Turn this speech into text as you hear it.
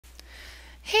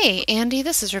Hey Andy,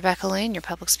 this is Rebecca Lane, your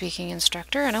public speaking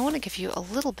instructor, and I want to give you a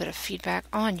little bit of feedback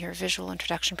on your visual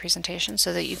introduction presentation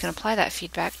so that you can apply that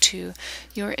feedback to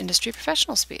your industry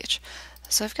professional speech.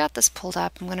 So I've got this pulled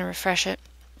up. I'm going to refresh it.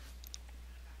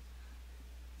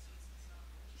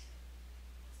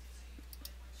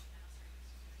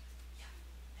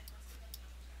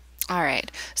 All right,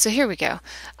 so here we go.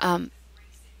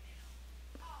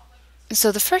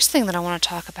 So the first thing that I want to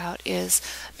talk about is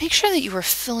make sure that you are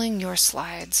filling your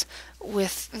slides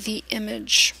with the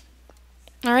image.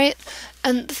 All right,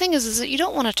 and the thing is that you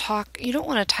don't want to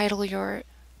title your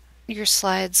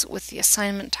slides with the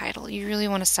assignment title. You really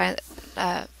want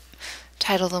to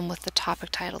title them with the topic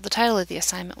title. The title of the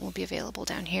assignment will be available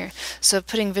down here. So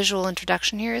putting visual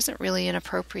introduction here isn't really an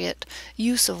appropriate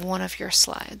use of one of your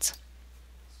slides.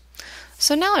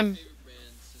 So now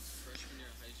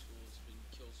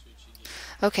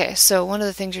Okay, so one of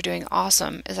the things you're doing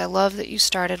awesome is I love that you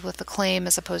started with the claim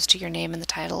as opposed to your name and the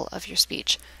title of your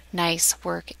speech. Nice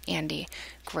work, Andy.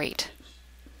 Great.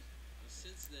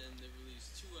 Since then, they've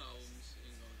released 2 albums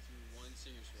and gone through 1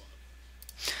 singer swap.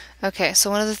 Okay, so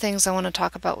one of the things I want to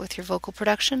talk about with your vocal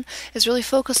production is really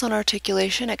focus on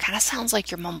articulation. It kind of sounds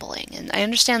like you're mumbling, and I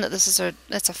understand that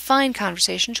that's a fine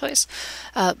conversation choice,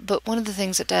 but one of the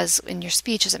things it does in your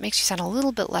speech is it makes you sound a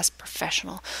little bit less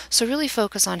professional. So really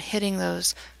focus on hitting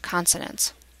those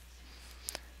consonants.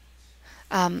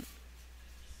 So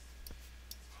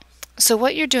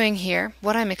what you're doing here,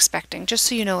 what I'm expecting, just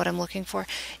so you know what I'm looking for,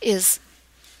 is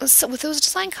so with those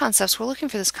design concepts, we're looking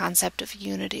for this concept of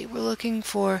unity. We're looking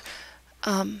for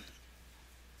that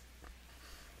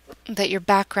your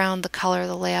background, the color,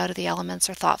 the layout of the elements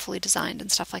are thoughtfully designed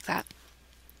and stuff like that.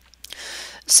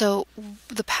 So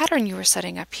the pattern you were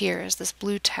setting up here is this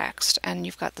blue text and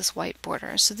you've got this white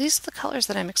border. So these are the colors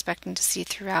that I'm expecting to see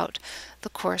throughout the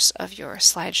course of your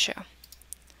slideshow.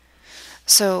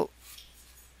 So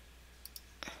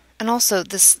and also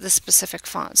this specific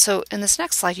font. So in this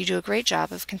next slide, you do a great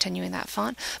job of continuing that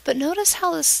font, but notice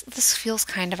how this feels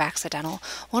kind of accidental.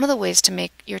 One of the ways to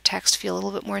make your text feel a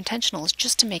little bit more intentional is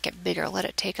just to make it bigger, let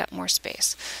it take up more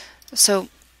space. So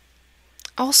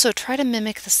also try to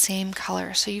mimic the same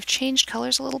color. So you've changed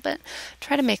colors a little bit.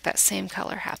 Try to make that same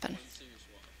color happen.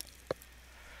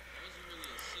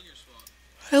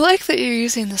 I like that you're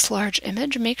using this large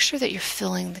image. Make sure that you're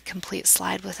filling the complete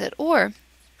slide with it, or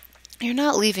you're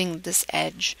not leaving this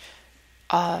edge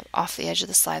off the edge of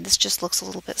the slide. This just looks a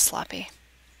little bit sloppy.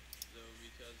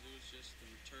 Because it was just the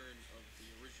return of the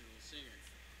original singer.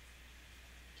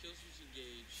 Killswitch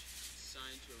Engage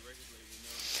signed to a record label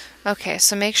known. Okay,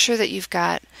 so make sure that you've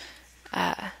got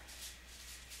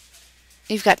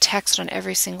text on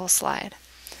every single slide.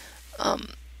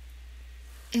 And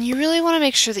you really want to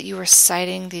make sure that you are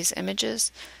citing these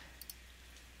images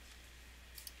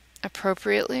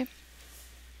appropriately.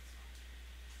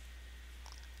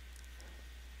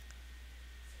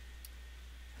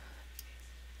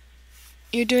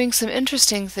 You're doing some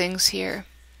interesting things here.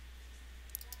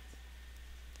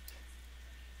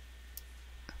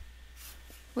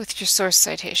 With your source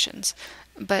citations,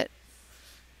 but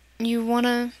you want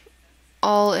to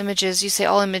all images. You say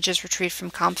all images retrieved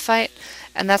from CompFight,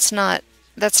 and that's not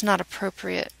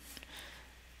appropriate.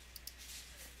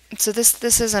 So this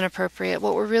isn't appropriate.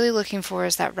 What we're really looking for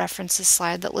is that references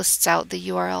slide that lists out the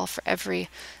URL for every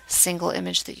single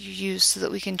image that you use so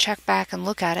that we can check back and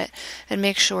look at it and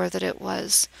make sure that it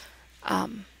was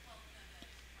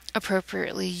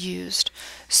appropriately used.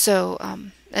 So,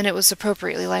 and it was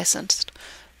appropriately licensed.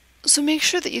 So make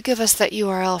sure that you give us that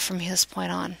URL from this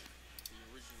point on. The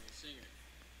original singer.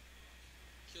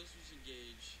 Killswitch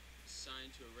Engage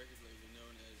signed to a record label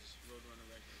known as Roadrunner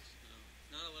Records. Now,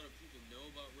 not a lot of people know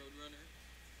about Roadrunner.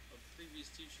 A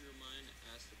previous teacher of mine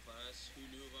asked the class who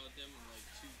knew about them, and like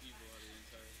 2 people out of the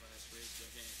entire class raised their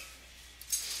hand.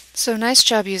 So nice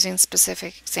job using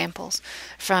specific examples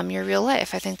from your real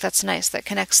life. I think that's nice. That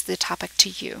connects the topic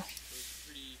to you.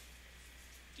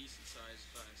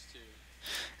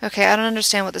 Okay, I don't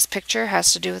understand what this picture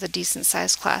has to do with a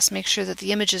decent-sized class. Make sure that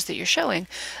the images that you're showing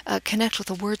connect with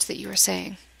the words that you are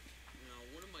saying. Now,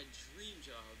 one of my dream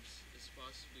jobs is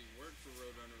possibly work for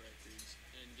Roadrunner Records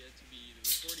and get to be the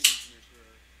recording engineer for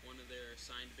one of their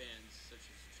signed bands, such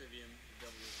as Trivium, The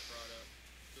Devil Wears Prada,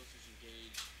 Killswitch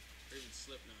Engage, or even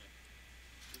Slipknot.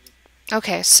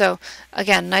 Okay, so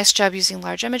again, nice job using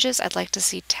large images. I'd like to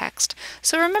see text.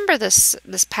 So remember this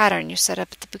pattern you set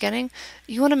up at the beginning.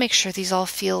 You want to make sure these all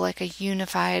feel like a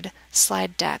unified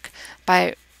slide deck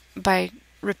by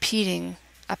repeating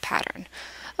a pattern.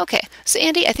 Okay, so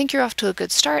Andy, I think you're off to a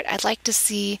good start. I'd like to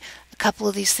see a couple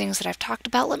of these things that I've talked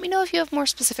about. Let me know if you have more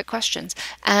specific questions,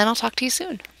 and I'll talk to you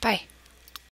soon. Bye.